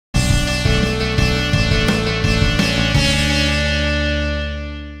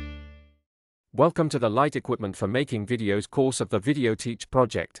Welcome to the Light Equipment for Making Videos course of the VIDEOTEACH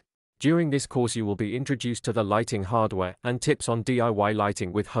project. During this course you will be introduced to the lighting hardware and tips on DIY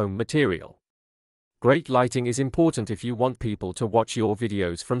lighting with home material. Great lighting is important if you want people to watch your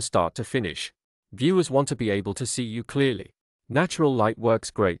videos from start to finish. Viewers want to be able to see you clearly. Natural light works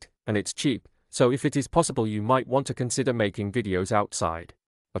great, and it's cheap, so if it is possible you might want to consider making videos outside.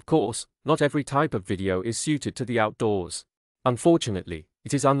 Of course, not every type of video is suited to the outdoors. Unfortunately,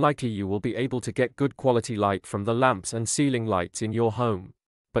 it is unlikely you will be able to get good quality light from the lamps and ceiling lights in your home.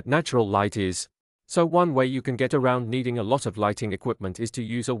 But natural light is. So one way you can get around needing a lot of lighting equipment is to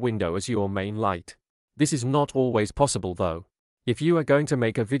use a window as your main light. This is not always possible though. If you are going to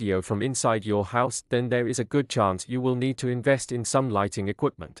make a video from inside your house, then there is a good chance you will need to invest in some lighting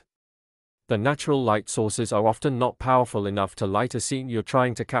equipment. The natural light sources are often not powerful enough to light a scene you're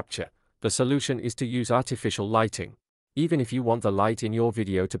trying to capture. The solution is to use artificial lighting. Even if you want the light in your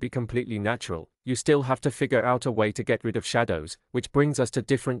video to be completely natural, you still have to figure out a way to get rid of shadows, which brings us to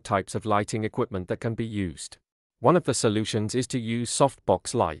different types of lighting equipment that can be used. One of the solutions is to use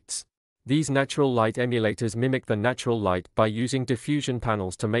softbox lights. These natural light emulators mimic the natural light by using diffusion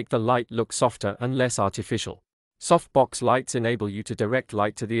panels to make the light look softer and less artificial. Softbox lights enable you to direct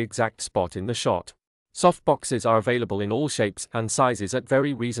light to the exact spot in the shot. Softboxes are available in all shapes and sizes at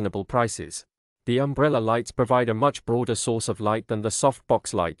very reasonable prices. The umbrella lights provide a much broader source of light than the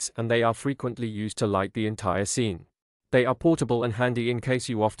softbox lights, and they are frequently used to light the entire scene. They are portable and handy in case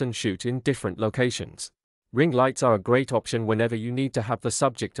you often shoot in different locations. Ring lights are a great option whenever you need to have the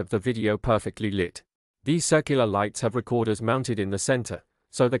subject of the video perfectly lit. These circular lights have recorders mounted in the center,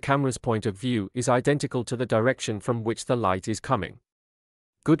 so the camera's point of view is identical to the direction from which the light is coming.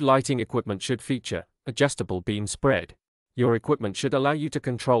 Good lighting equipment should feature adjustable beam spread. Your equipment should allow you to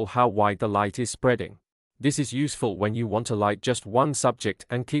control how wide the light is spreading. This is useful when you want to light just one subject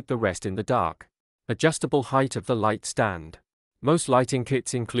and keep the rest in the dark. Adjustable height of the light stand. Most lighting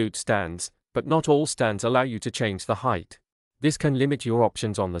kits include stands, but not all stands allow you to change the height. This can limit your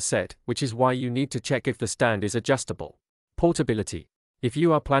options on the set, which is why you need to check if the stand is adjustable. Portability. If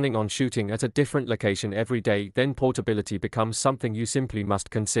you are planning on shooting at a different location every day, then portability becomes something you simply must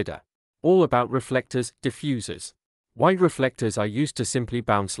consider. All about reflectors, diffusers. White reflectors are used to simply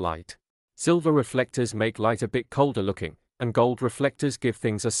bounce light. Silver reflectors make light a bit colder looking, and gold reflectors give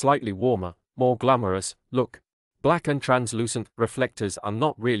things a slightly warmer, more glamorous look. Black and translucent reflectors are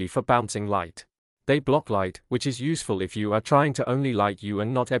not really for bouncing light. They block light, which is useful if you are trying to only light you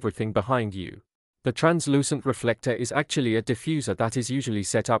and not everything behind you. The translucent reflector is actually a diffuser that is usually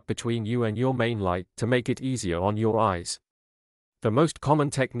set up between you and your main light to make it easier on your eyes. The most common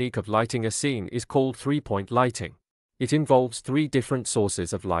technique of lighting a scene is called three-point lighting. It involves three different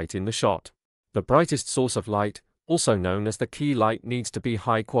sources of light in the shot. The brightest source of light, also known as the key light, needs to be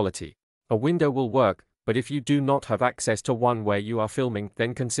high quality. A window will work, but if you do not have access to one where you are filming,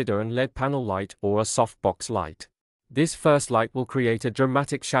 then consider an LED panel light or a softbox light. This first light will create a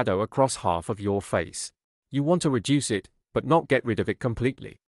dramatic shadow across half of your face. You want to reduce it, but not get rid of it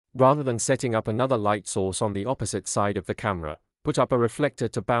completely. Rather than setting up another light source on the opposite side of the camera, put up a reflector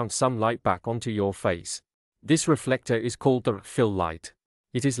to bounce some light back onto your face. This reflector is called the fill light.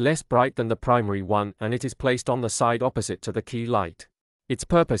 It is less bright than the primary one, and it is placed on the side opposite to the key light. Its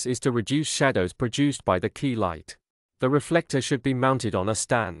purpose is to reduce shadows produced by the key light. The reflector should be mounted on a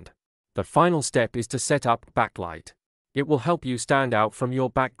stand. The final step is to set up backlight. It will help you stand out from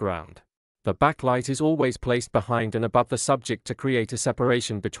your background. The backlight is always placed behind and above the subject to create a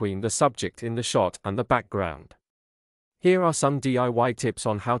separation between the subject in the shot and the background. Here are some DIY tips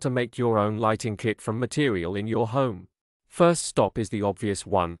on how to make your own lighting kit from material in your home. First stop is the obvious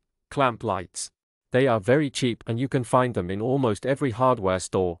one: clamp lights. They are very cheap and you can find them in almost every hardware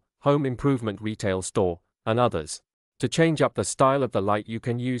store, home improvement retail store, and others. To change up the style of the light you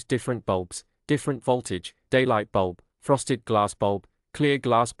can use different bulbs, different voltage, daylight bulb, frosted glass bulb, clear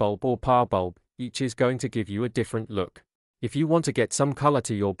glass bulb or power bulb. Each is going to give you a different look. If you want to get some color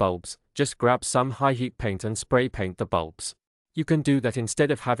to your bulbs, just grab some high heat paint and spray paint the bulbs. You can do that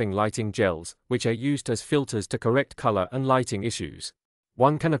instead of having lighting gels, which are used as filters to correct color and lighting issues.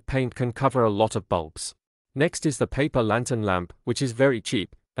 One can of paint can cover a lot of bulbs. Next is the paper lantern lamp, which is very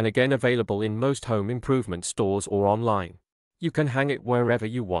cheap, and again available in most home improvement stores or online. You can hang it wherever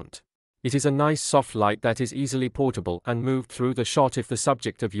you want. It is a nice soft light that is easily portable and moved through the shot if the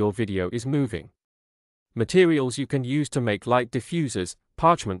subject of your video is moving. Materials you can use to make light diffusers: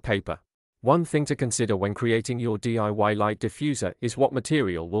 parchment paper. One thing to consider when creating your DIY light diffuser is what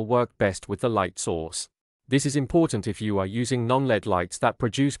material will work best with the light source. This is important if you are using non-LED lights that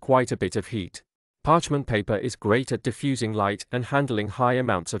produce quite a bit of heat. Parchment paper is great at diffusing light and handling high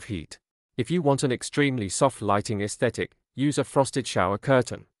amounts of heat. If you want an extremely soft lighting aesthetic, use a frosted shower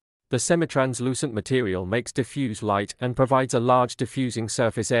curtain. The semi-translucent material makes diffuse light and provides a large diffusing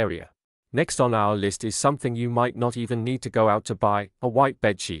surface area. Next on our list is something you might not even need to go out to buy, a white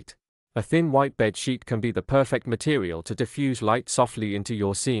bedsheet. A thin white bedsheet can be the perfect material to diffuse light softly into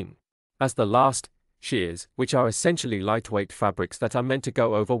your scene. As the last, shears, which are essentially lightweight fabrics that are meant to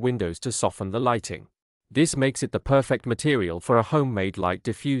go over windows to soften the lighting. This makes it the perfect material for a homemade light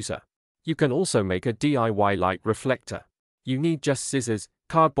diffuser. You can also make a DIY light reflector. You need just scissors,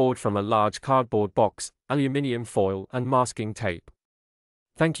 cardboard from a large cardboard box, aluminium foil and masking tape.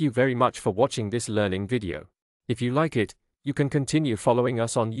 Thank you very much for watching this learning video. If you like it, you can continue following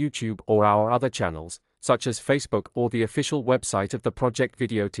us on YouTube or our other channels, such as Facebook or the official website of the project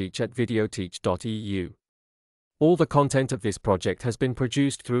VIDEOTEACH at videoteach.eu. All the content of this project has been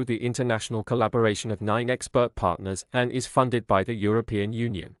produced through the international collaboration of 9 expert partners and is funded by the European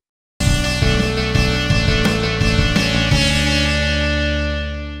Union.